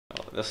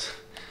This.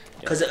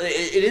 Because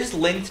it is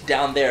linked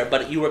down there,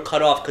 but you were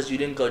cut off because you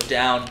didn't go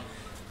down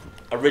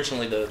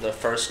originally the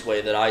first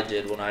way that I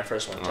did when I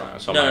first went down.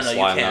 So no, am I you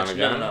sliding can't.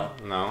 down again? No.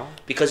 No?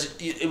 Because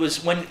it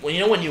was when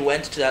you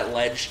went to that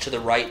ledge to the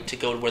right to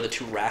go to where the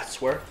two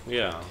rafts were?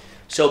 Yeah.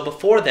 So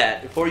before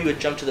you had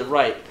jumped to the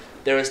right,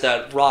 there was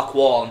that rock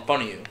wall in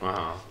front of you.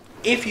 Uh-huh.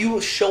 If you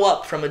show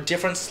up from a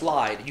different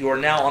slide, you are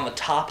now on the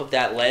top of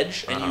that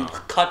ledge, and you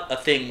cut a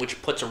thing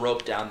which puts a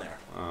rope down there.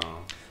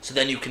 Oh. So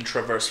then you can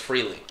traverse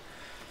freely.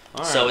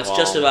 All So right, it's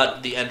just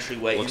about the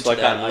entryway looks into like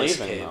that I'm ice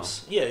leaving,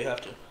 caves. Yeah, you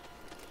have to.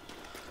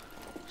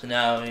 So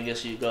now I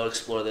guess you go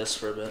explore this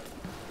for a bit.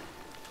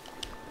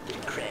 The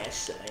crash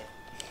site.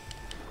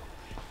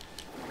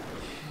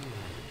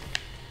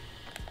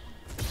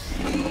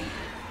 Oh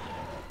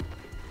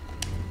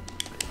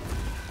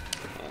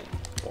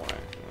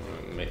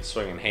boy,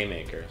 swinging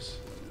haymakers.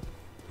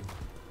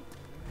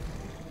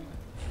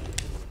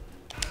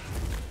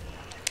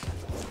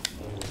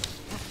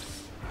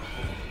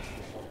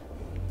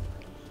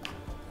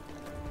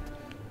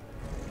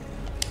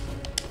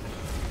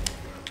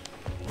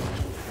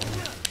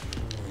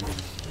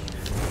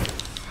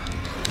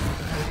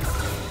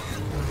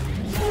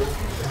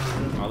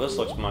 This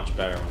looks much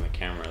better when the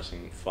camera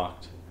isn't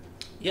fucked.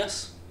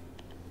 Yes.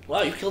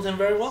 Wow, you killed him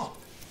very well.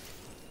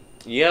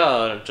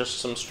 Yeah, just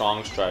some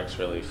strong strikes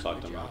really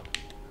fucked him up.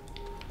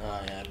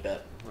 Oh, yeah, I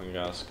bet. We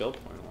got a skill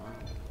point.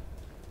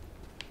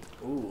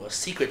 Wow. Ooh, a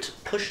secret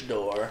push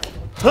door.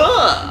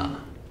 Huh!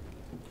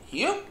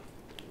 Yep.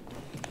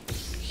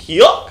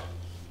 Yuck!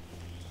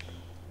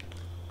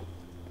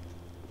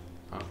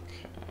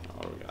 Okay,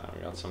 what do we got?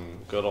 We got some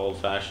good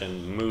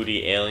old-fashioned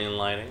moody alien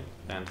lighting.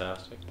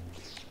 Fantastic.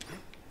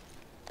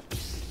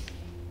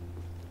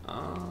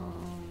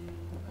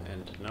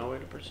 And no way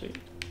to proceed?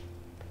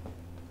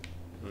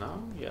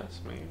 No?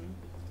 Yes, maybe.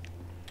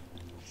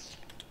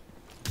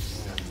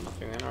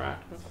 Nothing to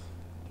interact with?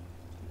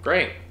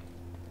 Great.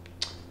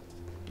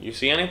 You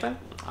see anything?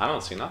 I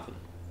don't see nothing.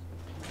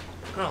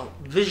 Girl,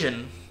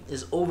 vision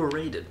is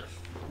overrated.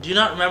 Do you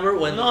not remember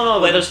when...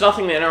 No, there's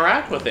nothing to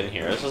interact with in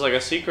here. This is like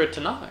a secret to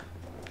nothing.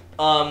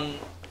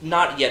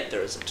 Not yet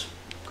there isn't.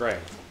 Great.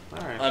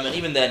 Alright. And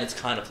even then it's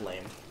kind of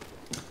lame.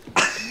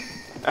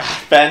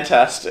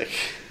 Fantastic.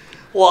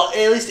 Well,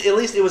 at least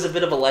it was a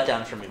bit of a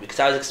letdown for me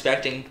because I was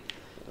expecting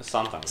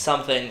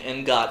something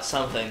and got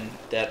something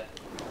that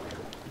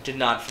did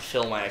not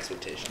fulfill my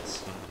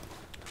expectations.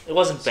 It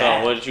wasn't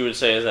bad. So what you would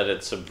say is that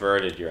it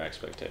subverted your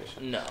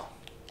expectations. No.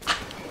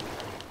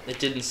 It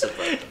didn't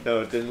subvert them.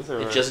 No, it didn't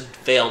subvert. It just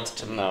failed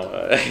to meet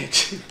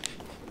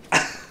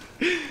them.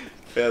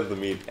 Failed to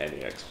meet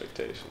any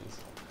expectations.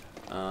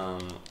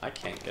 I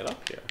can't get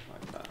up here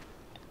like that.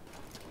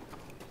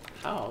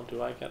 How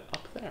do I get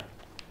up there?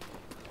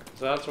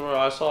 That's where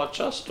I saw a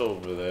chest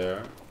over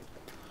there.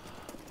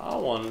 I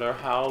wonder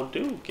how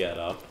do get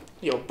up.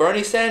 Yo,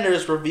 Bernie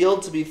Sanders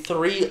revealed to be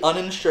 3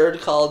 uninsured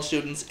college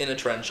students in a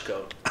trench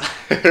coat.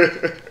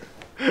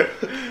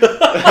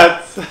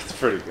 that's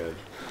pretty good.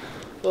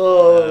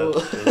 Oh.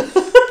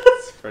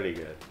 That's pretty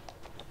good.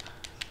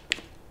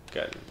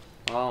 Good.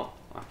 Well,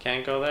 I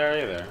can't go there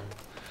either.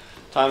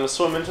 Time to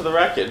swim into the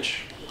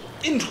wreckage.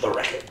 Into the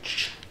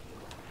wreckage.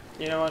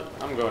 You know what?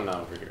 I'm going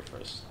down over here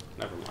first.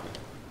 Never mind.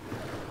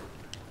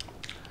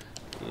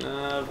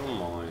 Never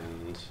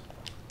mind.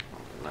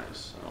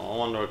 Nice. I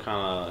wonder what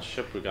kind of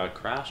ship we got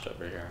crashed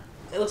over here.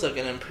 It looks like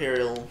an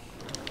Imperial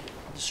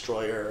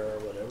destroyer or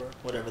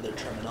whatever their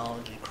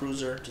terminology.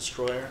 Cruiser,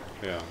 destroyer.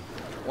 Yeah.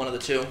 One of the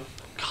two.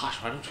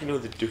 Gosh, why don't you know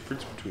the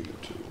difference between the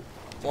two?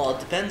 Well, it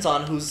depends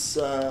on who's.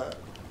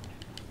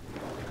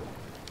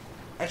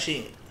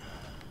 Actually,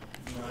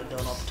 no, I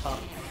don't off the top.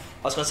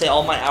 I was gonna say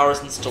all my hours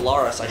in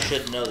Stellaris, I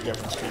should know the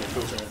difference between a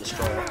cruiser and a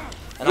destroyer.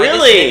 And really? I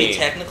guess maybe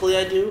technically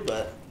I do,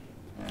 but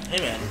hey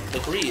man, the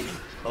greed.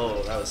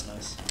 Oh, that was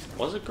nice.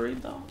 Was it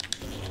greed though?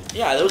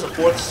 Yeah, there was a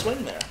 4th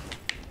swing there.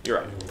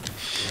 You're right.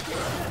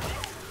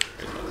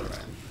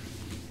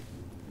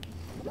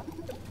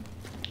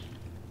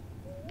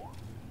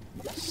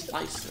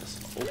 Slice this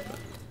open.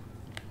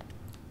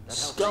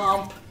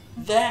 Stomp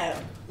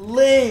that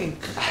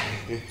link.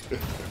 What did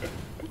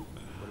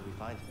we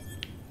find?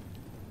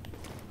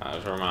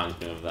 This reminds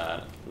me of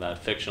that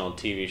fictional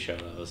TV show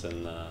that was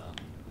in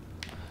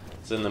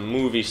the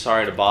movie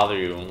Sorry to Bother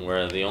You,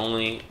 where the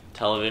only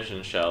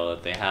television show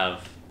that they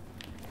have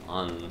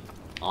on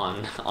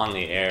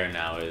the air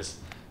now is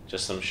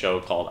just some show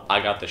called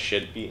I Got the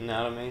Shit Beaten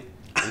Out of Me,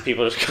 and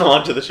people just come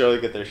onto the show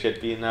to get their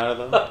shit beaten out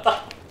of them.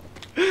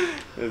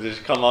 They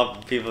just come up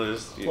and people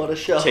just What a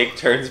show. take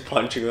turns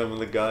punching them in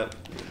the gut,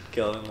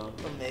 killing them.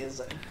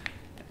 Amazing.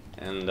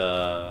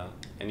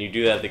 And you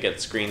do that to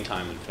get screen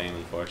time and fame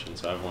and fortune,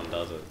 so everyone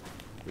does it.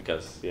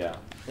 Because, yeah.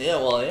 Yeah,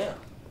 well, yeah.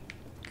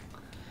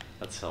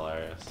 That's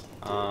hilarious.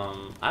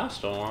 I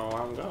still don't know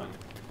where I'm going.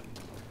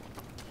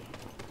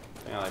 I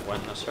think I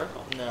went in a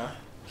circle. No.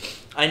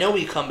 I know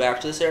we come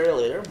back to this area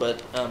later,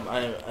 but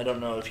I don't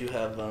know if you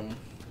have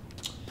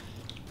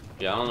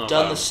yeah, I don't know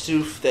done the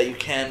stoof that you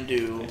can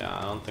do. Yeah,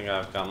 I don't think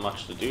I've got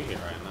much to do here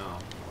right now.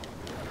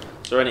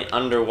 there any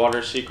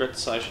underwater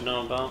secrets I should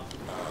know about?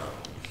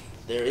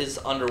 There is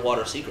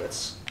underwater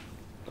secrets.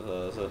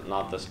 Is it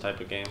not this type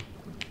of game?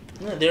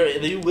 Yeah,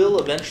 you will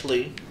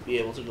eventually be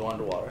able to go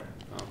underwater.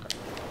 Okay.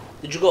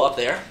 Did you go up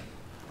there?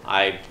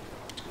 I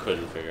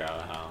couldn't figure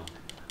out how.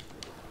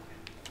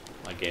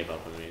 I gave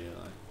up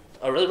immediately.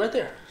 Oh, really? Right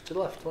there. To the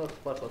left,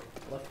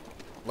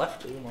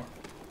 left, even more.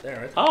 There,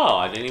 right there. Oh,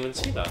 I didn't even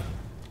see that.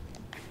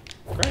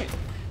 Great.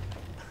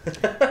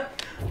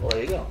 Well,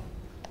 there you go.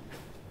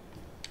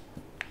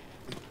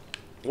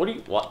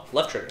 What?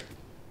 Left trigger.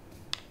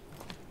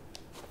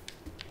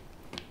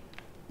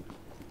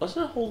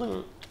 Wasn't it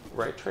holding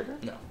right trigger?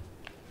 No.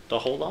 To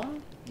hold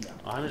on? No.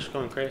 Oh, I'm just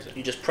going crazy.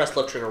 You just press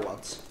left trigger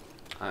once.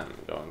 I'm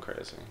going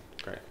crazy.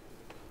 Great.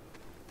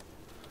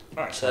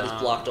 Alright, so that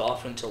is blocked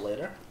off until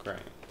later. Great.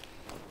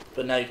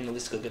 But now you can at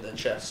least go get that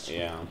chest.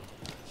 Yeah.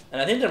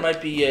 And I think there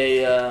might be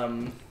a,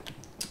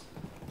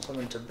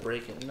 something to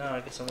break it. No,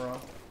 I guess I'm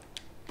wrong.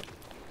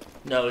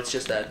 No, it's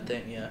just that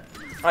thing, yeah.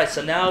 Alright,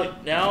 so now...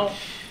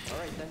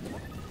 Alright then.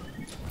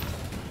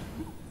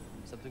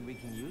 Something we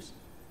can use?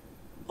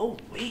 Oh,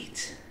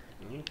 wait.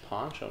 New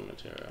poncho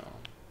material.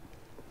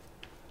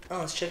 Oh,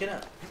 let's check it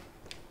out.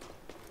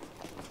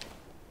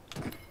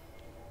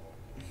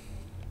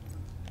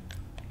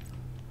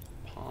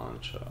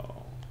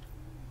 Poncho.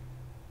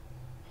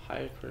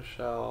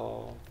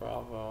 Hypershell.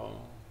 Bravo.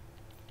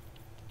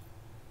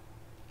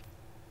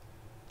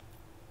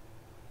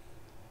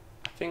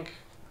 I think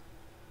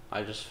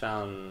I just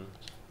found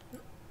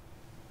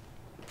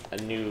a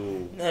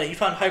new... No, you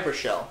found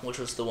Hypershell, which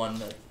was the one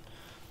that...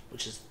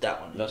 Which is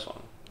that one. This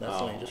one. That's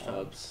the one you just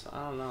found.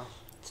 I don't know.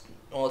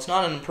 Well, it's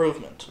not an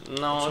improvement.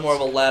 No, it's more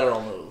of a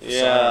lateral move. Yeah,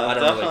 so I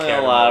don't definitely really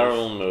care a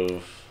lateral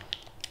move.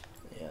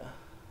 Yeah.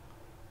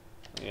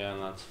 Yeah,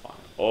 and that's fine.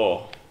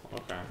 Oh,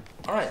 okay.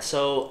 Alright,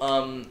 so,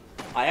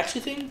 I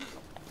actually think...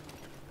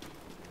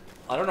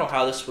 I don't know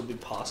how this would be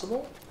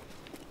possible,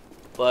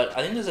 but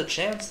I think there's a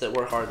chance that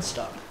we're hard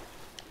stuck.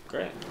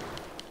 Great.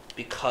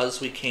 Because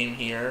we came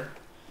here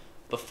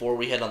before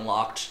we had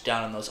unlocked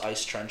down in those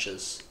ice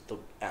trenches the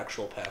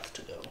actual path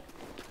to go.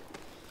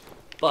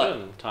 But,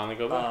 good. Time to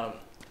go back.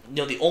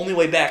 the only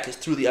way back is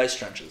through the ice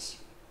trenches.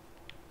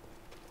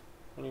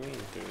 What do you mean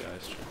through the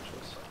ice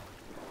trenches?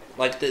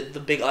 Like the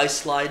big ice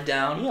slide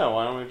down. Yeah,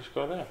 why don't we just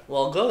go there?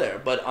 Well, go there,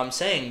 but I'm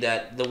saying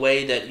that the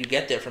way that you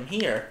get there from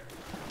here,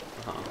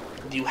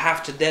 you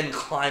have to then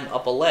climb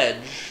up a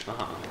ledge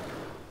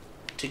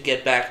to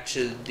get back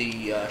to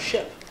the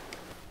ship.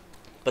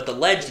 But the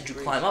ledge that you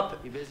climb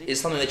up is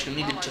something that you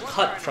needed to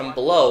cut from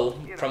below,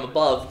 from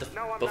above,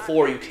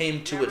 before you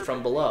came to it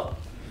from below.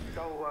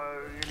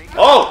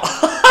 Oh!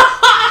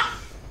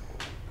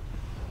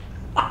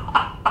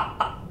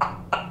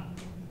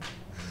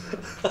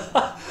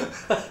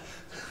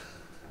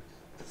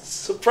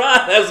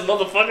 Surprise,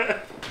 motherfucker!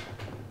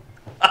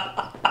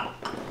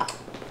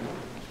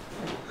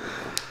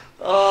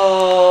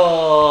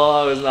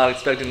 Oh, I was not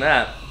expecting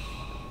that.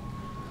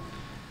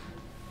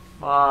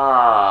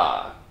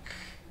 Fuck.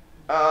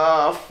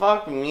 Oh,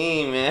 fuck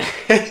me, man.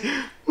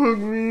 Fuck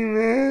me,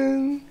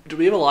 man. Do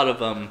we have a lot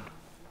of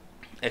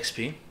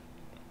XP?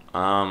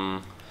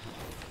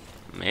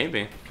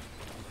 Maybe.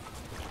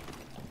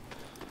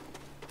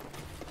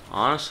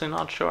 Honestly,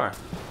 not sure.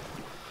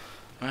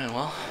 Alright,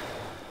 well,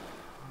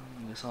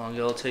 I guess I'll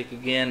go take a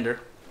gander.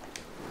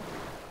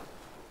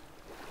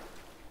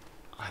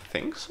 I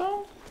think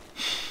so.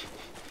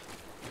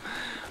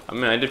 I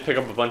mean, I did pick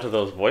up a bunch of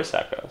those voice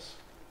echoes.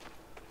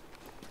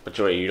 But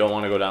Joey, you don't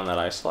want to go down that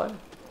ice slide?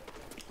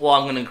 Well,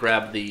 I'm gonna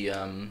grab the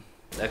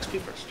XP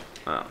first.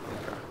 Oh,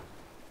 okay.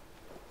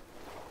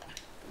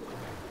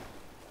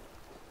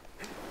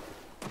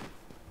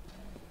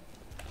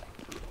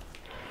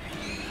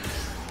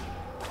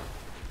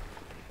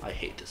 I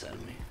hate this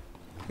enemy.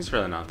 He's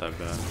really not that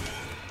bad.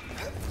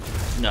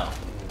 No,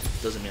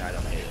 doesn't mean I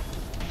don't hate it.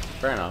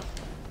 Fair enough.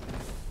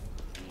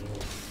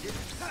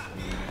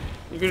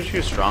 You could just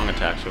use strong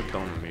attacks with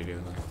kill him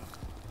immediately.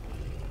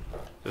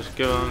 Just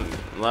give him,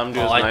 let him do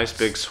his nice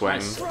big swing.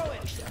 Nice.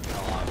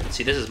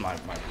 See, this is my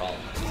problem.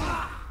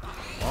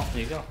 Well,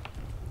 there you go.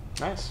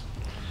 Nice.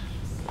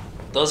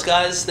 Those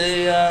guys,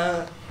 they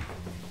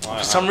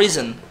for some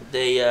reason,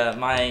 they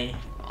my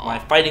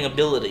fighting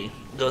ability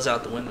goes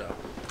out the window.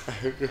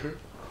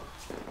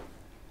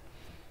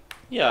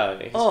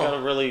 Yeah, he's got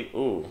a really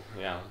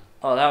yeah.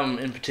 Oh, that one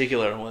in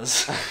particular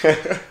was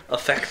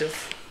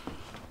effective.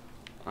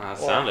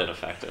 Sounded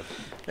effective.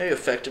 Maybe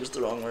effective is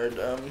the wrong word.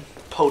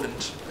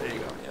 Potent. There you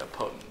go. Yeah,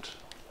 potent.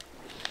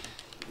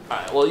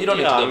 Alright, well, you don't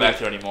need to go back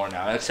there anymore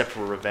now, except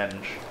for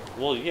revenge.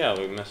 Well, yeah,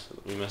 we missed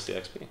the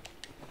XP.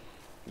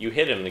 You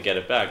hit him to get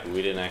it back, but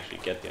we didn't actually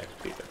get the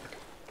XP back.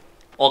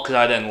 Well, because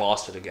I then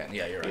lost it again.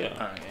 Yeah, you're right.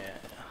 Yeah.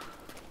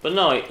 But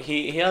no,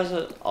 he has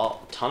a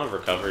ton of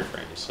recovery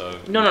frames, so...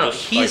 No,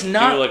 he's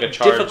not like a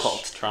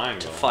difficult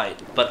triangle to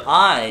fight, but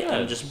I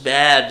am just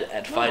bad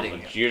at fighting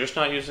him. You're just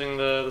not using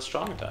the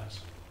strong attacks.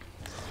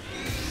 You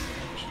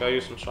just gotta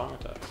use some strong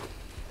attacks.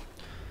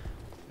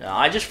 No,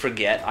 I just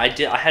forget.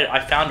 I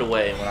found a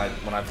way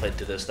when I played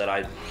through this that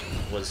I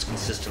was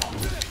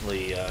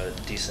consistently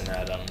decent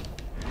at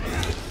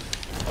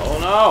Oh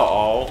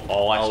no!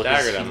 Oh, I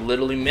staggered he him.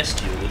 literally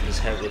missed you with his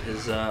head with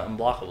his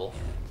unblockable.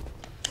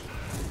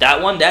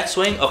 That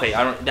swing. Okay,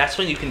 that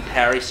swing you can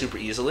parry super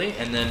easily,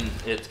 and then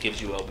it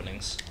gives you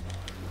openings.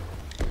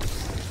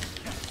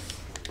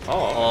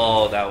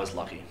 Oh, that was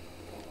lucky.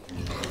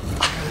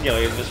 Yo,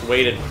 you just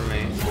waited for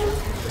me.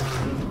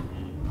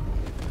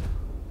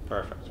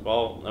 Perfect.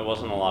 Well, it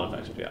wasn't a lot of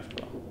XP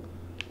after all.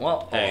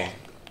 Well, Hey.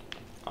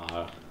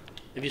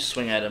 if you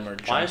swing at him or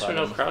jump Why is there at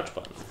no him. crouch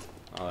button?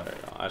 Oh, there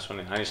you go.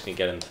 I just need to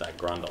get into that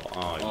grundle.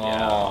 Oh,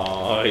 yeah.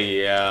 Oh,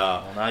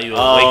 yeah. Well, now you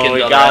awakened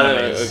we other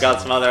enemies. We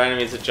got some other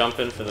enemies to jump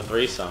in for the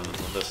threesome.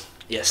 Just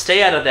Yeah,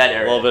 stay out of that a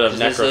area. little bit of 'cause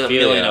there's a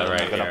million necrophilia of them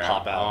right gonna here.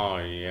 pop out. Oh,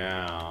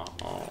 yeah.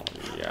 Oh,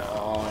 yeah.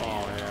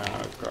 Oh,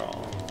 yeah,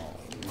 girl.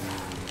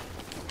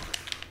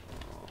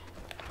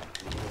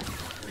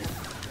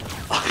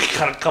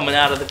 Kind of coming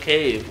out of the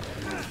cave.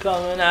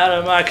 Coming out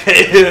of my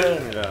cave.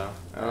 Yeah.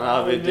 And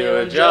I'll be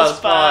doing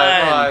just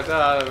fine.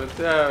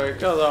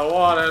 Because I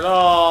want it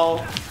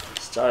all.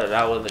 Started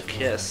out with a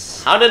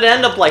kiss. How did it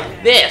end up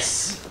like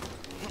this?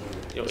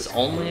 It was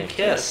only a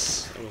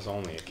kiss. It was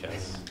only a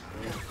kiss.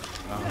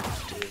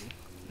 Oh, dude.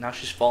 Now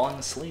she's falling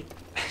asleep.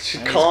 She's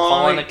And he's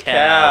calling a calling a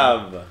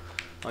cab.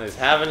 Well, he's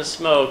having a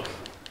smoke.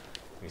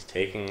 He's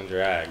taking a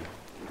drag.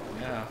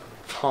 Yeah.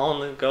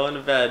 Going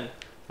to bed.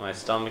 My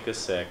stomach is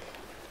sick.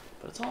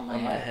 But it's all my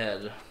On my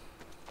head. head.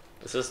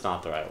 This is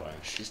not the right way.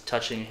 She's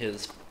touching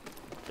his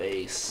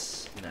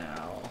face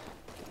now.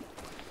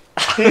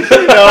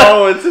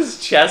 No, it's his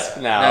chest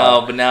now.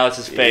 No, but now it's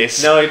his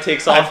face. No, he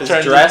takes off I've his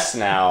turned dress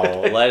now,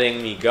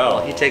 letting me go.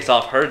 Well, he takes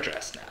off her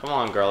dress now. Come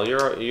on, girl.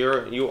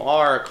 You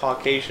are a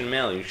Caucasian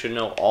male. You should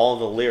know all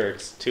the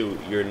lyrics to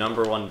your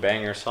 #1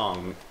 banger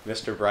song,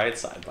 "Mr.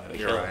 Brightside" by the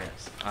You're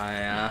Killers.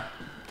 right.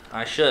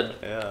 I should.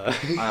 Yeah.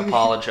 I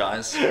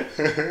apologize.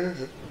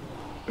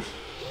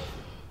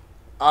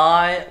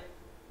 I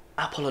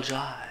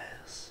apologize.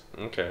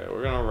 Okay,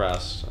 we're gonna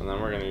rest, and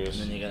then we're gonna use.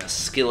 And then you're gonna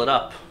skill it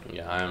up.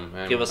 Yeah, I'm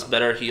Give us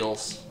better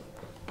heals.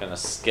 gonna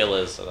skill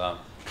it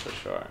up for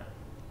sure.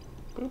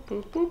 Boop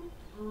boop boop.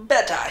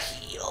 Better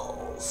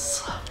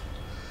heals.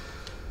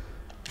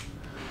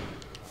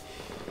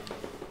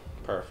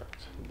 Perfect.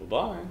 Bye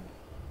bye.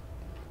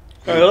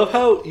 I love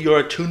how your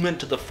attunement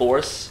to the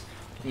Force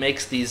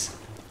makes these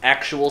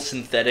actual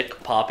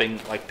synthetic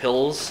popping like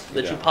pills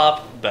that you Yeah.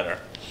 pop better.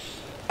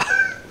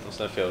 Doesn't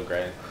that feel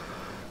great?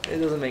 It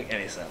doesn't make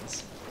any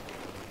sense.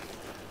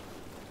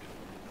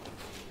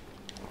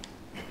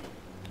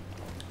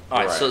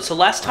 Alright, Right. so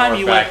last time We're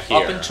you went back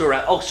up here. into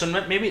around. Oh, so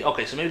maybe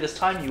this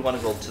time you want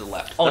to go to the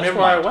left. Oh, That's never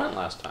where mind. I went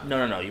last time.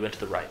 No, you went to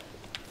the right.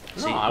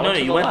 No, I went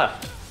to the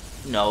left.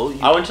 No,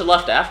 I went to the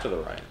left after the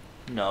right.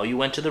 No, you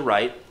went to the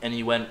right and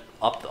you went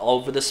up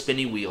over the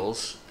spinny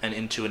wheels and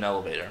into an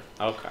elevator.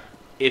 Okay.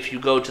 If you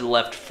go to the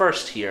left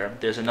first here,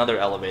 there's another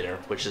elevator,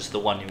 which is the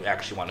one you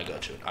actually want to go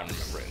to. I'm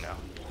remembering now.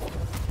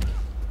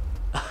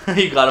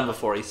 You got him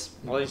before he's...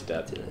 Well, he's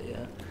dead.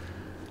 Yeah.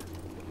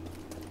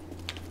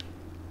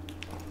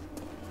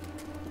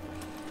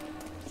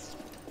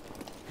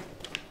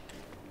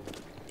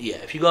 Yeah,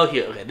 if you go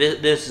here, okay,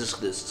 this is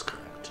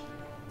correct.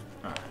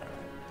 Alright.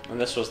 And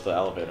this was the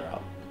elevator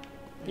up.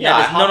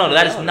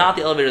 That is not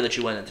the elevator that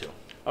you went into.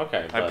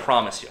 Okay. I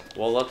promise you.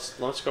 Well, let's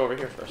go over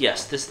here first.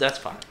 Yes, that's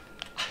fine.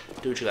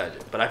 Do what you gotta do,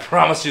 but I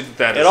promise you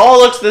that It all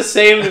looks the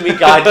same to me.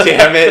 God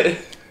damn it!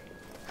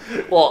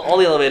 Well, all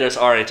the elevators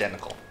are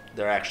identical.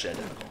 They're actually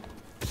identical.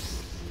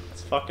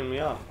 It's fucking me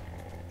up.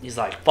 He's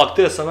like, fuck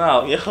this, I'm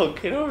out. Yo,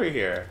 get over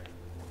here.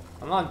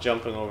 I'm not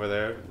jumping over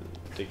there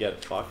to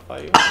get fucked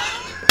by you.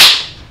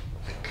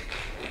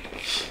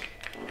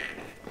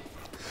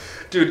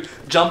 Dude,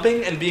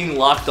 jumping and being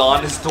locked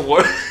on is the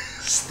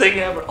worst thing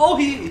ever. Oh,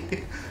 he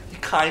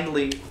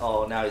kindly...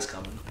 Oh, now he's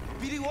coming.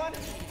 BD1?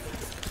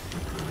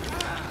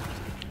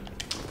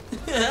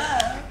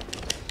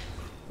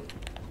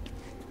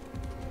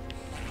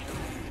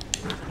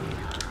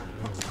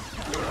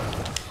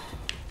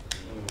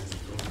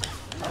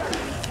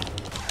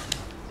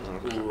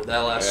 Ooh, that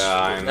last...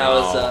 Yeah, I know. That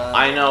was,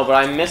 I know, but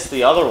I missed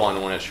the other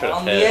one when it should have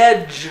on hit. the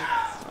edge.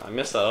 I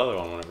missed that other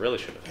one when it really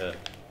should have hit.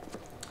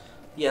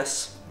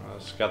 Yes. I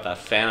just got that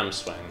phantom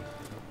swing.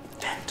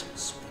 Phantom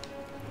swing.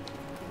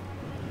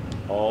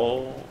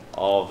 Oh,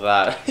 all of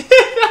that.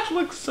 That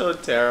looks so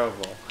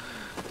terrible.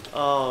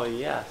 Oh,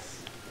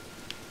 yes.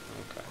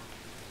 Okay.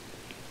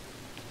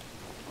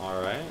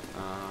 Alright,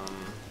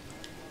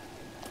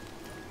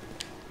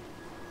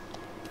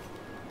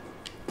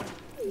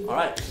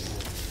 Alright.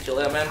 Kill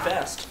that man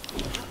fast.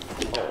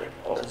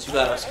 Because you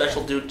got a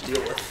special dude to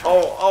deal with.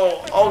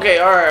 Oh, okay,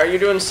 alright, you're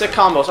doing sick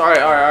combos.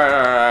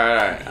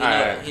 Alright.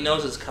 He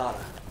knows his kata.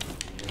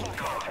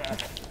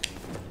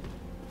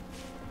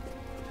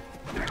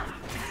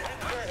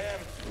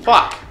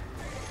 Fuck!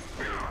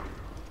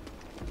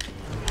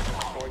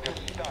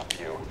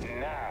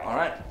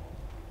 Alright.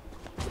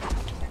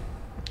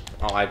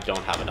 Oh, I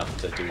don't have enough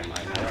to do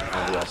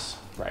my wheels.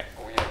 Right.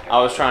 I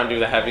was trying to do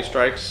the heavy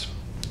strikes,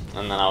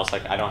 and then I was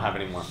like, I don't have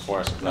any more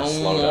force. 'Cause I No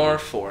slowed more him.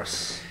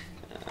 force.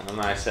 And then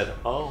I said,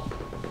 oh.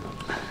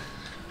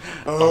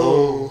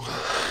 Oh.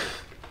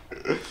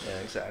 Yeah,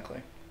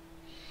 exactly.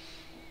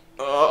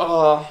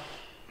 Alright,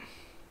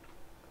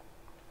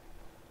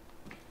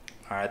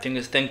 I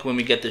think when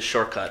we get this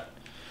shortcut,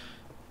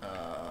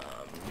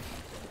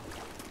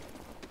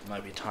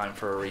 might be time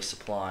for a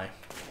resupply.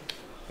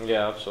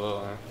 Yeah,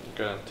 absolutely. I'm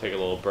gonna take a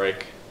little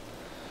break.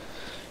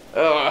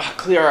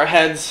 Clear our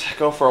heads,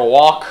 go for a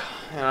walk,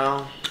 you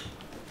know.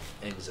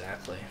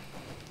 Exactly.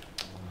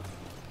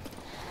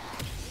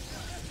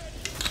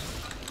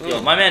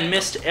 Yo, my man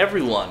missed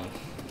everyone.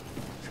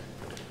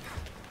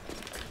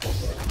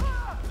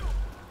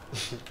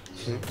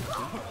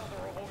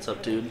 What's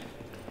up, dude?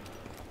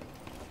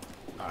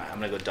 Alright,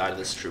 I'm gonna go die to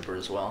this trooper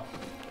as well.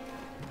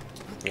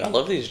 I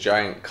love these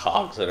giant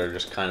cogs that are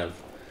just kind of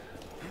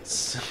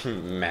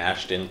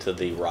smashed into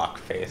the rock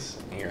face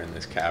here in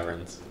these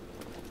caverns.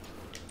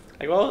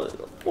 Like, well,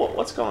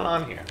 what's going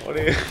on here? What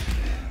are you,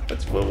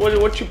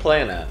 what you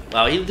playing at?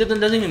 Wow, he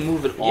doesn't even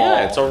move at all.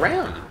 Yeah, it's a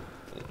ram.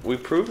 We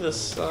proved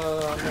this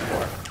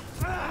before.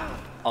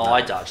 Oh,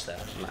 I dodged that.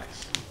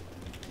 Nice.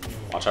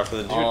 Watch out for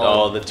the dude.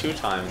 Oh, the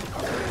two-time.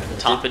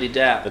 Dippity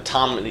dap. The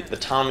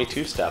Tommy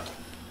two-step.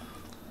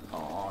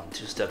 Oh,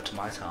 two-step to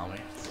my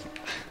Tommy.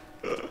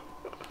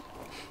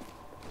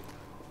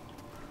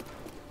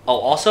 Oh,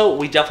 also,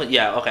 we definitely,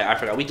 yeah, okay, I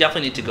forgot. We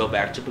definitely need to go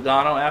back to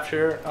Pagano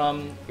after,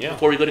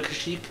 before we go to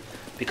Kashyyyk,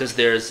 because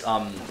there's,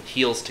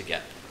 heals to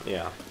get.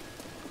 Yeah.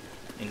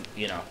 And,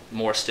 you know,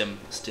 more stim.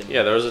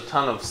 Yeah, there was a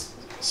ton of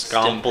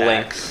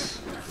scompling. There's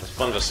a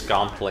bunch of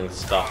scompling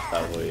stuff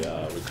that we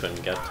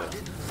couldn't get to.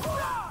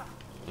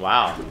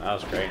 Wow, that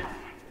was great.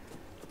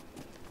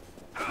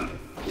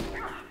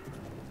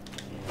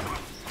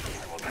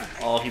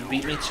 Oh, he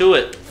beat me to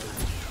it.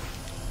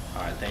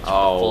 Alright, thanks for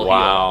the full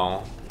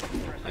wow.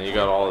 And you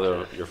got all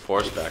your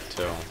force back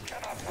too.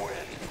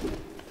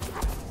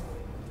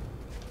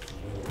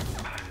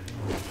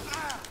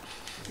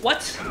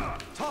 What?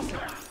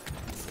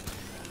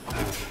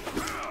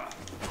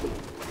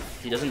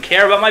 He doesn't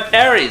care about my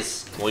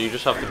parries. Well, you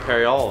just have to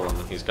parry all of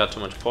them. He's got too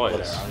much poise.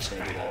 Whatever, I'm just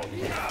gonna do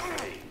that.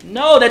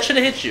 No, that should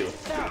have hit you.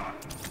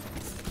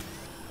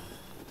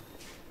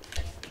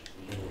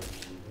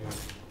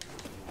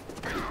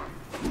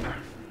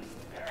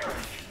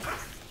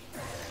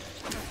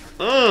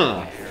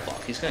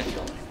 Fuck, he's gonna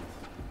kill me.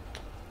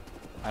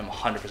 I'm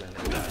 100%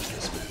 gonna die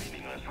this one.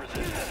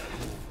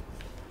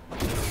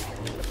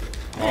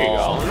 There you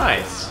go.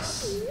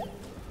 Nice.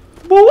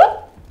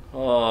 Oh.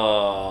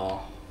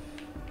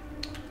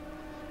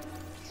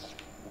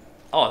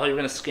 Oh, I thought you were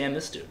gonna scan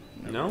this dude.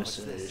 No.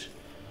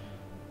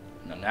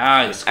 No,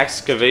 now he's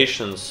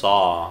Excavation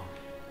saw.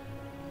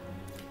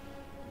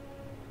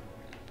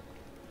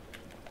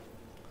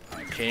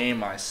 I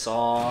came, I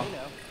saw,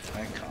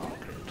 I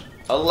conquered.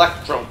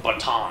 Electro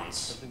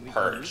batons.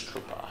 Purge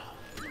trooper.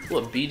 Ooh,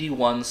 a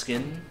BD1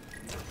 skin.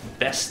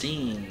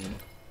 Bestine.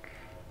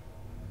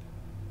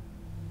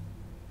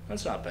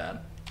 That's not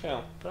bad.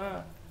 Yeah. But,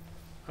 I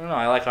don't know,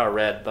 I like our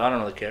red, but I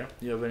don't really care.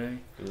 You have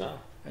No.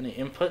 any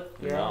input?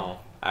 No.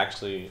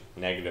 Actually,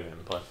 negative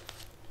input.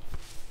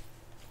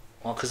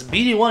 Well, because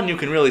BD1 you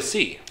can really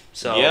see.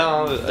 So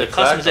yeah, the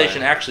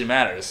customization actually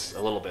matters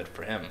a little bit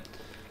for him.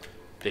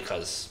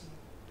 Because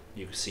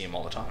you can see him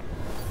all the time.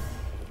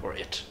 Or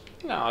it.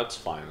 No, it's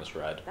fine as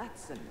red.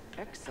 That's an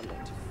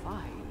excellent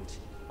find.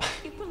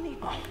 It will need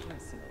a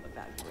personal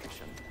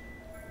evaluation.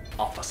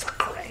 Officer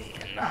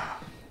Crane.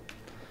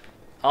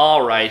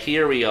 Alright,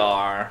 here we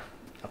are.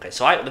 Okay,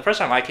 so the first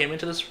time I came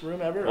into this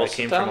room ever, I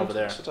came from over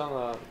there. Sit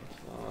on the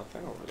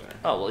thing over there.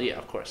 Oh, well, yeah,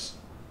 of course.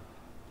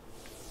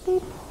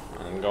 Boop.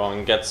 And go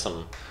and get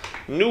some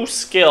new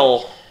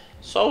skill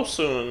so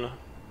soon.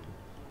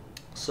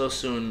 So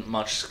soon,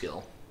 much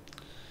skill.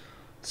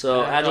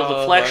 So, agile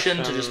deflection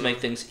to just make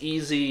things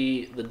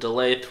easy. The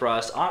delay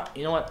thrust.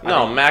 You know what?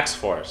 No, max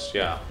force.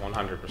 Yeah,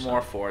 100%.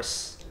 More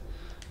force.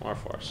 More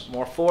force.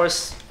 More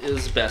force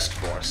is best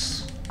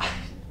force.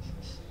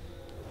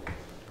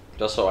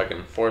 Just so I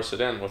can force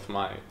it in with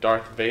my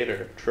Darth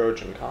Vader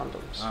Trojan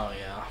condoms. Oh,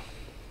 yeah.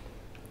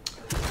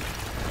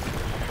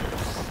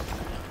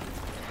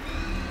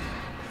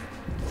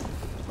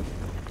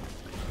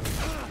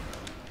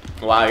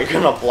 Wow, you're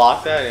gonna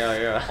block that? Yeah,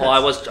 yeah. Well, I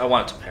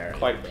wanted to parry.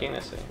 Quite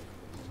penisy.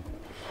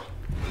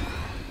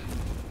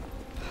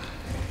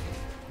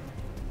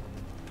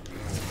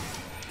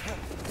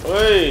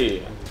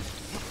 Hey!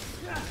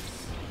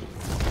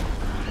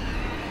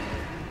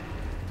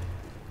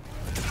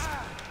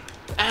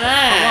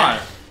 Come on.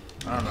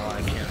 I don't know why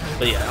I can't.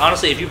 But yeah,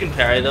 honestly, if you can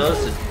parry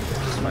those, it's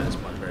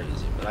very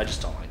easy. But I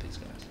just don't like these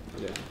guys.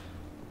 Yeah.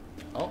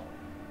 Oh.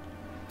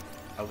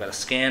 I've got a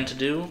scan to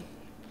do.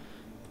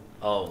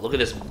 Oh, look at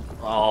this.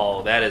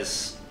 Oh, that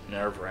is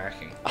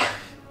nerve-wracking.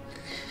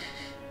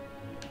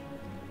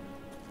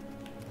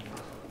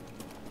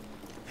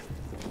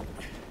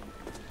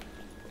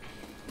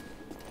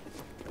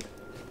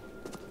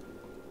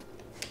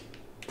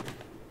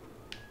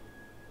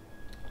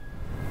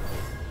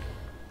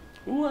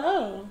 What?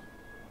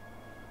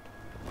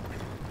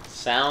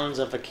 Sounds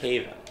of a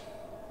cave-in.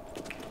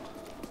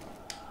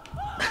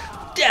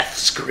 Death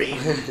scream.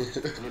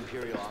 An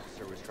Imperial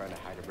officer was trying to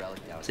hide a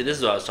relic down See, this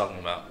is what I was talking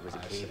about. It was a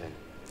cave-in.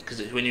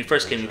 Because when you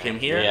first came, you came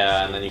here.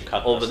 Yeah, and then you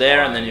cut over this there,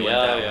 line. and then you went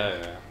that way. Yeah,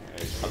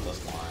 you cut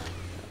this line.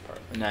 Yeah,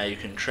 perfect. And now you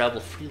can travel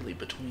freely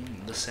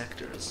between the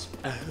sectors.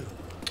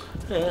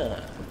 Oh.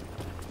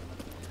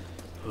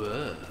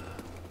 Whoa.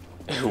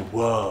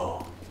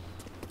 Whoa.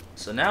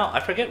 So now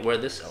I forget where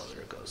this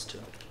elevator goes to.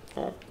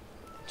 Oh,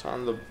 it's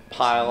on the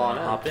pylon.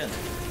 Hop in.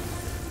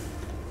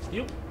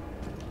 Yup.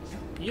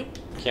 Yup.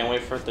 Can't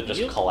wait for it to just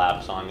Yep.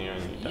 collapse on you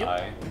and you Yep.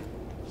 die.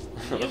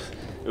 Yep.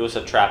 It was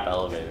a trap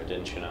elevator,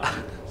 didn't you know?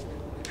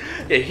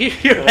 Yeah,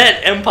 here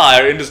at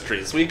Empire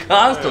Industries, we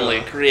constantly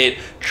Yeah. create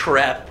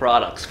trap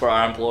products for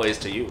our employees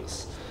to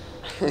use.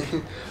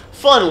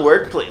 Fun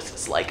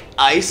workplaces like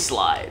ice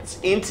slides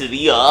into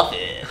the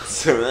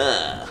office.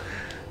 Yeah.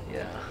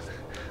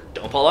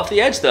 Don't fall off the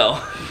edge, though.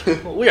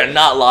 We are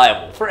not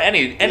liable for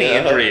any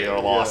injury or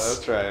loss. Yeah,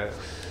 that's right.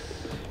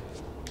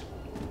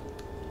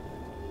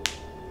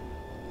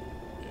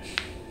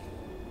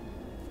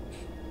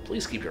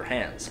 Please keep your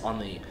hands on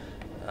the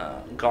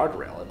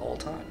guardrail at all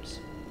times.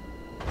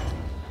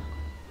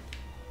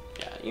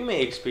 Yeah, you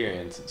may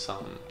experience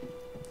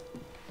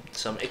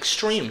Some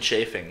extreme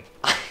chafing,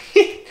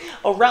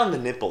 around the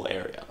nipple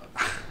area.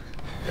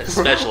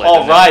 especially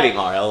While the riding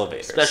our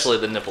elevators. especially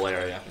the nipple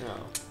area. Yeah.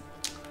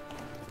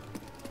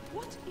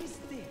 What is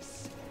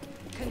this?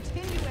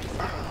 Continue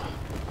exploring.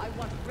 I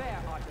want rare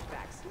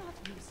artifacts, not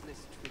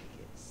useless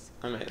trinkets.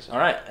 Amazing. All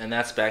right, and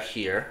that's back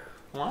here.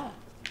 Wow.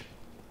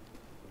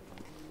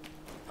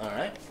 All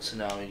right, so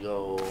now we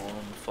go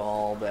and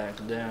fall back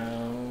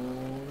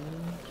down.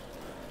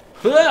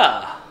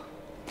 Ah!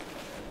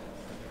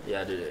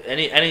 Yeah, dude.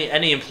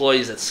 Any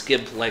employees that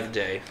skipped leg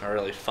day are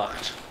really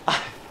fucked.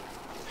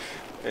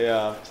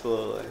 Yeah,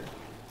 absolutely.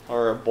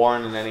 Or are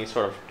born in any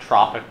sort of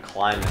tropic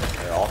climate,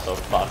 they're also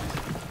fucked.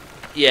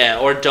 Yeah,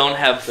 or don't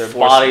have Their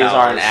force bodies powers.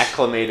 aren't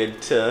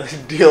acclimated to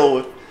deal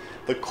with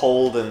the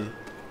cold and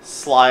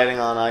sliding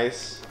on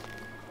ice.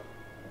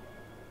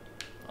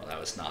 Oh, that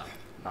was not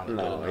good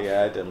No, enough.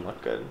 yeah, it didn't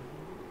look good.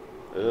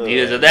 Ugh.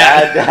 Neither did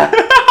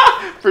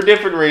that. For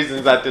different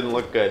reasons, that didn't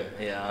look good.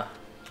 Yeah.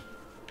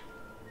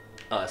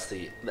 Oh, that's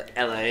the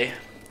LA.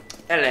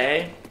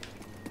 LA.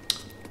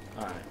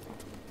 Alright.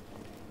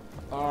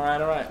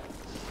 Alright.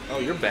 Oh,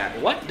 you're back.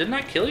 What? Didn't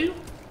I kill you?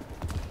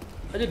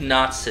 I did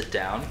not sit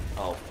down.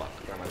 Oh, fuck.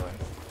 Where am I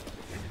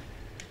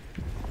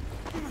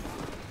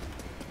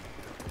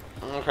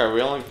going? Okay,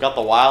 we only got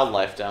the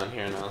wildlife down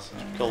here now, so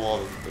kill all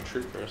the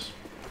troopers.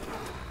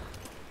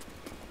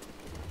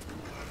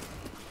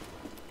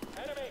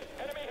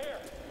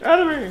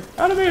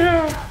 Enemy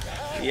here!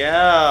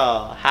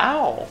 Yeah,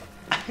 how?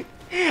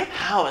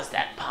 How is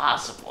that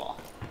possible?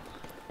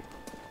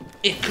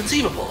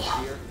 Inconceivable.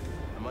 Here,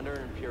 I'm under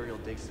an Imperial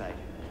dig site.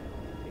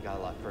 It got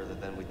a lot further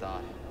than we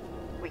thought.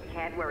 We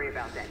can't worry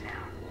about that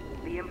now.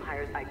 The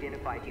Empire's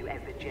identified you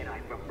as the Jedi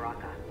from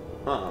Braca.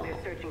 Oh. They're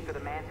searching for the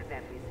Mantis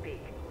as we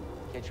speak.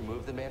 Can't you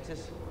move the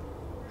Mantis?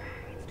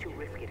 It's too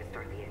risky to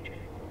start the engine.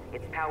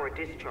 Its power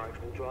discharge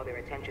will draw their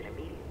attention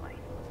immediately.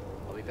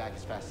 I'll be back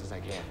as fast as I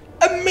can.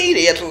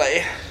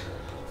 Immediately.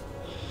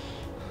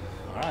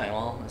 Alright,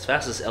 well, as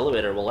fast as the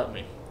elevator will let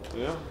me.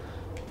 Yeah.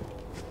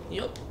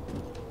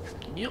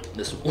 Yep.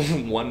 This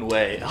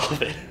one-way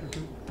elevator.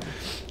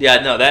 Yeah,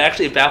 no, that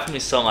actually baffled me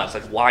so much.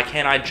 Like, why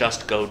can't I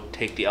just go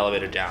take the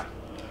elevator down?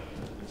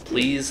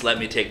 Please let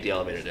me take the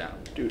elevator down.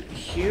 Dude,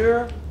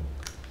 here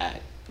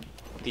at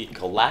the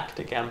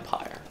Galactic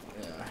Empire,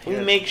 Yeah, we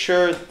here- make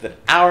sure that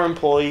our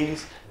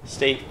employees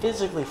stay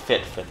physically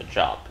fit for the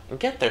job and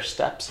get their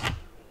steps,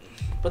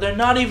 But they're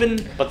not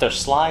even... but their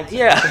slides.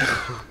 Yeah.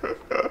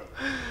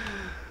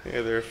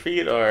 Yeah, their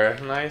feet are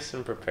nice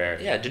and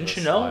prepared. Yeah, didn't to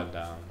you know? slide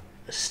down.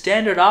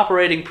 Standard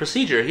operating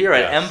procedure here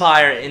at Yes.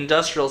 Empire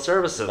Industrial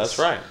Services. That's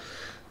right.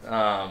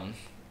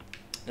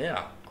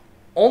 Yeah.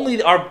 Only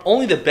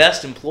the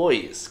best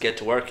employees get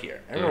to work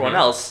here. Everyone Mhm.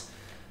 else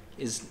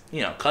is,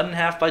 cut in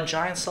half by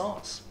giant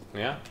saws.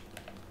 Yeah.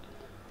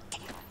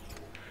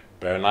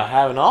 Better not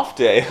have an off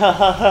day. Ha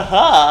ha ha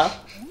ha.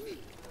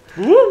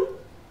 Woo!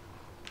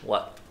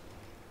 What?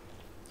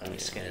 I'm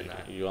scanning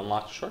that. You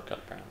unlocked a shortcut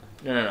apparently.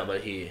 No,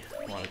 but he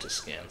wanted to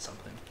scan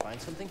something. Find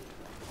something?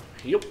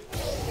 Yep.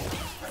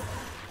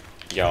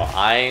 Yo,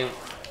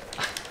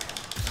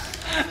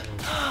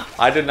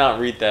 I did not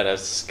read that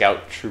as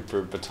Scout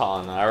Trooper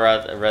Baton. I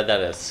read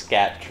that as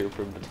Scat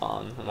Trooper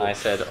Baton, and I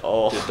said,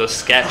 "Oh, Dude, those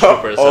scat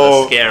troopers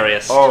are the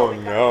scariest. Oh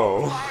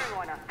no!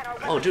 Firing on us, and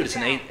our Oh, dude, it's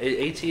an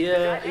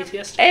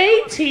ATST.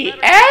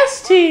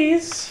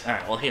 ATSTs.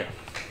 Alright, well, here.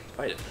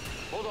 Fight it.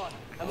 Hold on.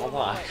 I'm Hold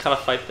on on, my I way. gotta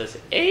fight this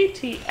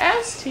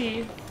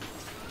ATST.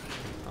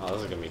 Oh,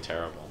 this is gonna be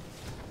terrible.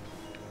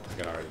 I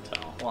can already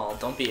tell. Well,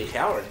 don't be a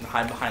coward and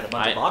hide behind a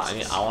bunch of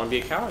boxes. I want to be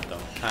a coward though.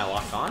 Can I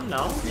lock on?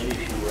 No. Maybe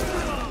if you,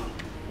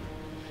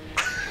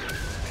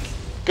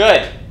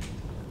 Good.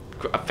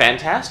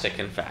 Fantastic,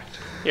 in fact.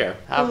 Here,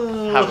 have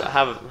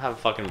a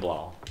fucking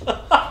blow.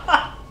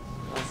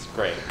 That's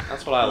great.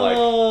 That's what I like.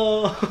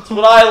 That's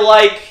what I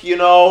like, you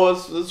know.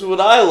 That's what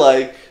I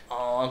like.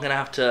 Oh, I'm gonna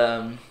have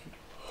to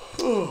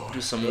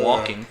do some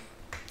walking.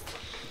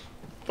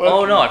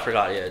 Oh no, I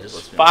forgot. Yeah, just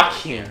let's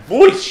fucking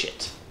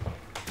bullshit.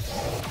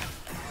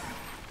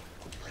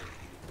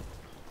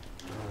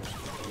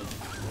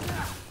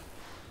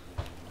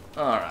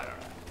 All right.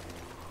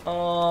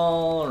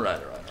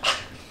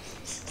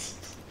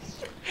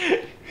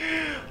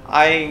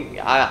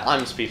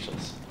 I'm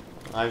speechless.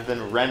 I've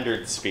been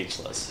rendered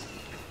speechless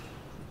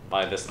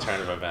by this turn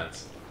of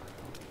events.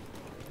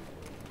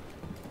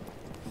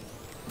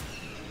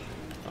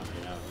 Oh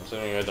yeah, I'm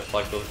assuming you're gonna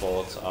deflect those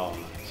bullets. Oh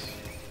nice.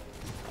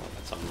 Oh,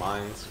 got some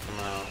mines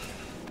coming out.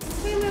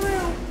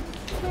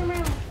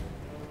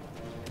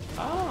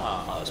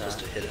 Ah, I was supposed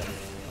to hit him.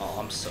 Oh,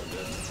 I'm so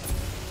good.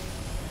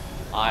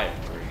 I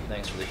agree.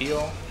 Thanks for the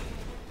heal.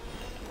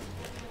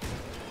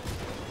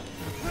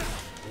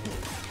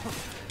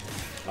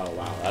 Oh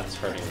wow, that's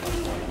hurting much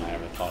more than I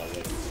ever thought it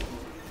would.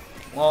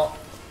 Well,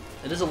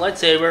 it is a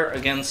lightsaber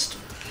against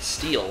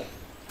steel.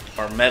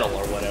 Or metal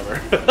or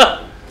whatever.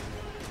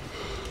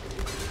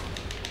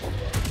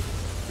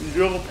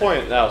 You have a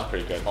point. That was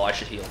pretty good. Oh, I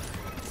should heal.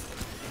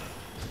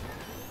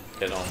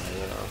 Get on me,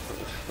 you know.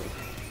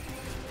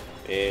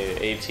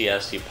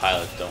 ATST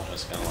pilot dome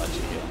is gonna let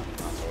you heal,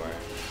 not to worry.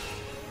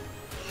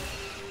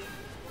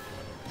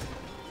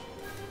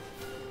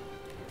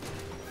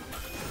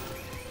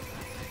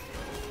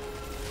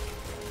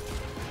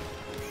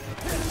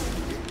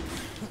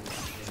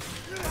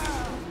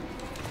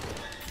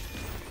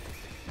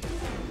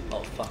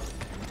 Oh, fuck.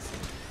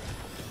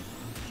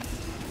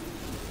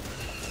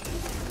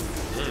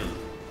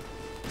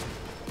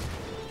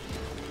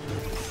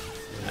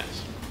 Nice.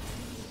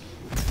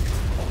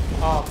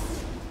 Oh.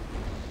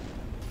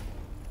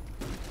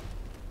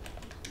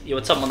 Yo,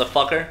 what's up,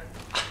 motherfucker?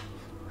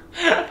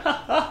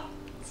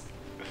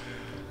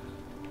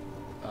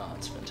 Oh,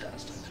 it's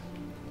fantastic.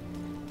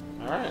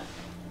 Alright.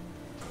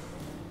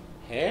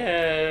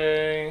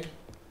 Hey.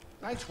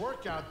 Nice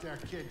work out there,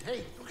 kid.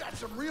 Hey, you got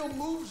some real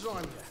moves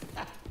on you.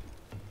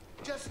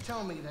 Just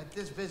tell me that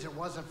this visit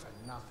wasn't for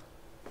nothing.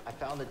 I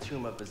found the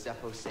tomb of the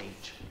Zeppo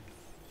sage.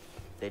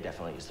 They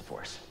definitely used the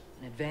Force.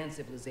 An advanced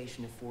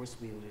civilization of Force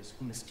wielders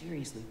who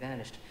mysteriously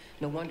vanished.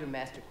 No wonder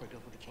Master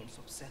Cordova became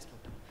so obsessed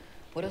with them.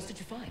 What else did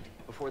you find?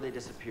 Before they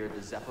disappeared,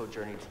 the Zeppo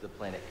journeyed to the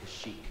planet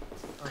Kashyyyk.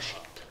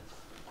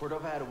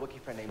 Cordova had a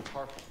Wookiee friend named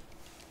Tarful.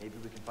 Maybe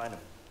we can find him.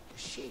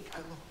 Sheik,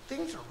 look,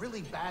 things are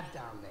really bad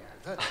down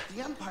there.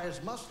 The Empire's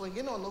muscling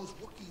in on those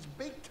Wookiees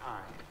big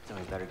time. So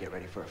we better get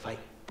ready for a fight.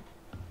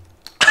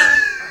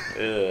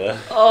 Ugh.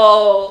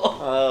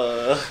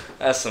 Oh.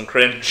 That's some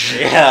cringe.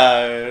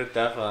 Yeah,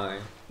 definitely.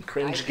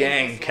 Cringe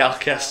gang, Cal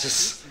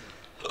Kestis.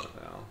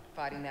 Well,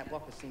 Fighting that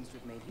Wookiee seems to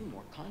have made you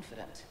more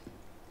confident.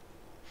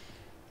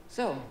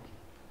 So,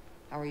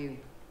 how are you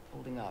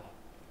holding up?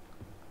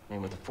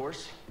 Name with the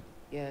Force?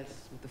 Yes,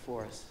 with the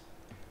Force.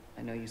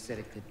 I know you said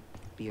it could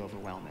be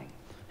overwhelming.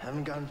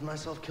 Haven't gotten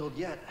myself killed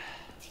yet.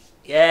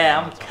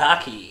 Yeah, I'm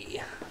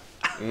cocky.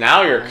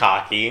 now you're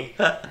cocky.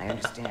 I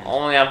understand.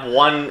 Only have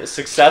one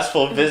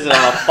successful visit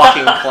on a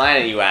fucking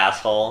planet, you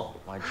asshole.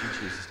 Why'd you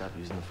choose to stop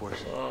using the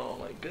Force? Oh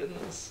my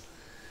goodness.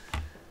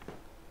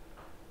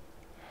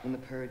 When the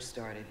Purge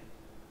started,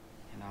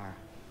 and our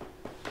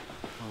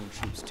home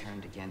troops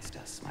turned against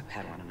us, my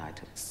Padawan and I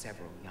took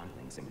several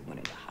younglings and we went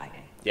into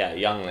hiding. Yeah,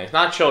 younglings.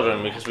 Not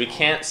children, because we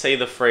can't say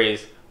the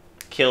phrase,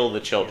 kill the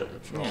children.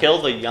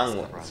 Kill the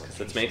younglings, because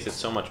it makes it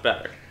so much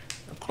better.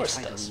 Of course it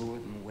I tried does. to lure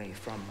them away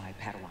from my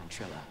Padawan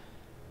Trilla.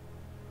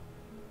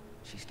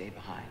 She stayed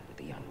behind with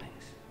the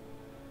younglings.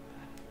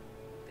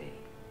 But they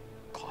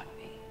caught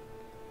me.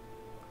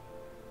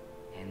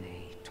 And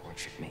they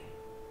tortured me.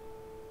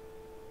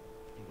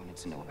 They wanted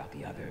to know about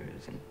the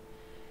others and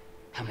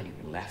how many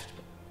were left,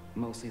 but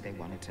mostly they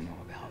wanted to know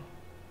about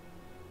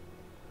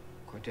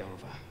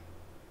Cordova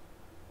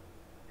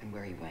and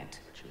where he went.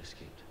 But you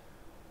escaped.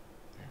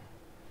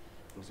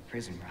 It was a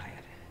prison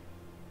riot.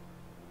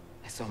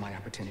 I saw my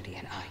opportunity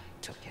and I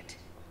took it.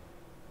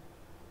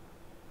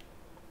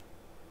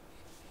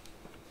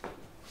 But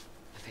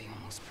they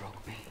almost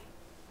broke me.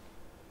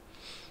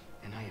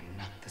 And I am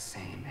not the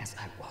same as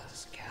I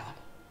was, Cal.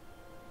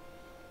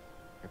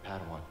 Your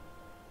Padawan.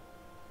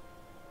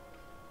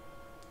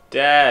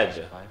 Dead.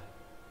 Survive?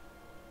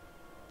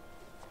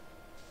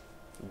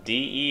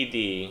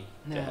 D-E-D.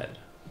 No. Dead.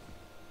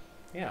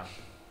 Yeah.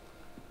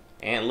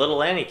 And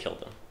little Annie killed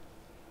him.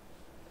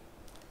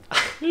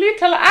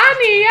 Little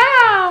Annie,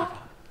 yeah!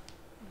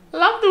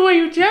 Love the way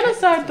you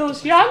genocide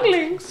those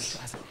younglings.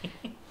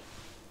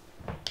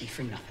 Be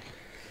for nothing.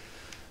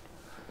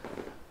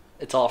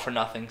 It's all for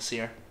nothing,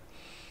 Seer.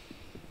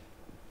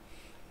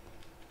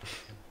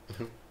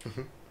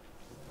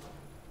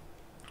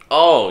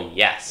 Oh,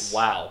 yes.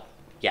 Wow.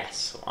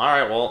 Yes.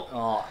 Alright, well.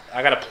 Oh,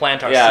 I gotta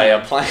plant our seed.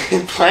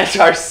 Yeah, plant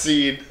our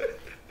seed.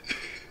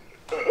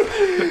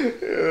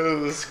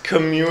 This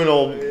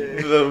communal,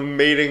 the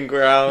mating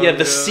ground. Yeah,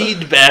 the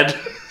seed bed.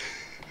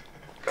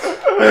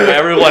 Where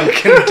everyone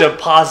can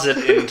deposit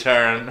in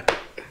turn.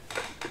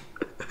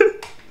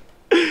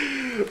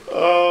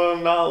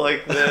 No, not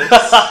like this.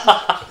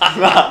 Not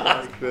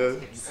like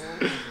this.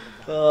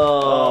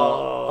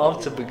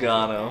 Up to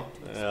Pagano.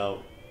 Yep.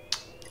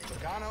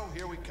 Pagano,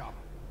 here we come.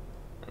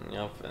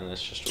 Yep, and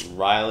it's just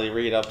Riley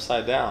Reid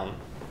upside down.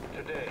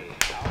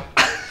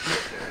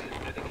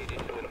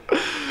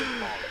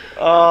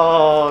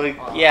 Oh,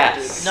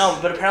 yes. No,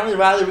 but apparently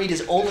Riley Reid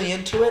is only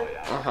into it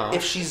Uh-huh.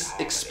 if she's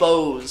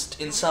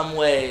exposed in some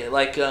way.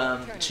 Like,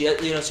 so you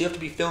have to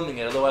be filming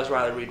it, otherwise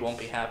Riley Reid won't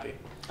be happy.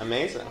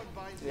 Amazing.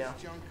 Yeah.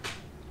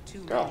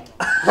 Girl.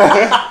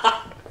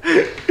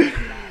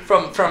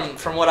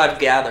 From what I've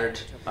gathered,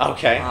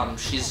 Okay.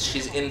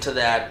 she's into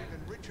that.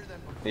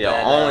 Yeah,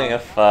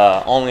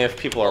 that, only if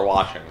people are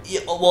watching.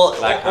 Yeah, well,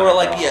 That kind or of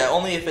like girl. yeah,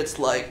 only if it's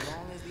like,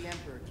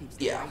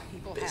 yeah,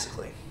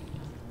 basically.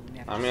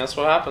 I mean, that's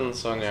what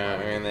happens when you're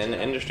in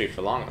the industry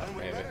for long enough, And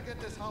we maybe. better get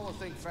this hollow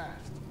thing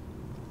fast.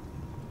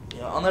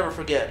 Yeah, I'll never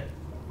forget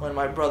when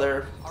my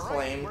brother All right,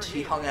 claimed we're he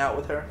here. hung out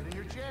with her. Get in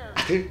your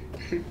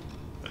chair.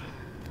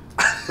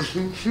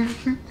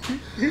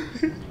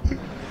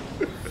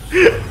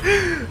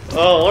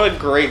 Oh, what a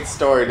great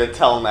story to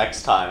tell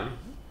next time.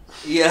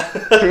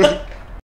 Yeah.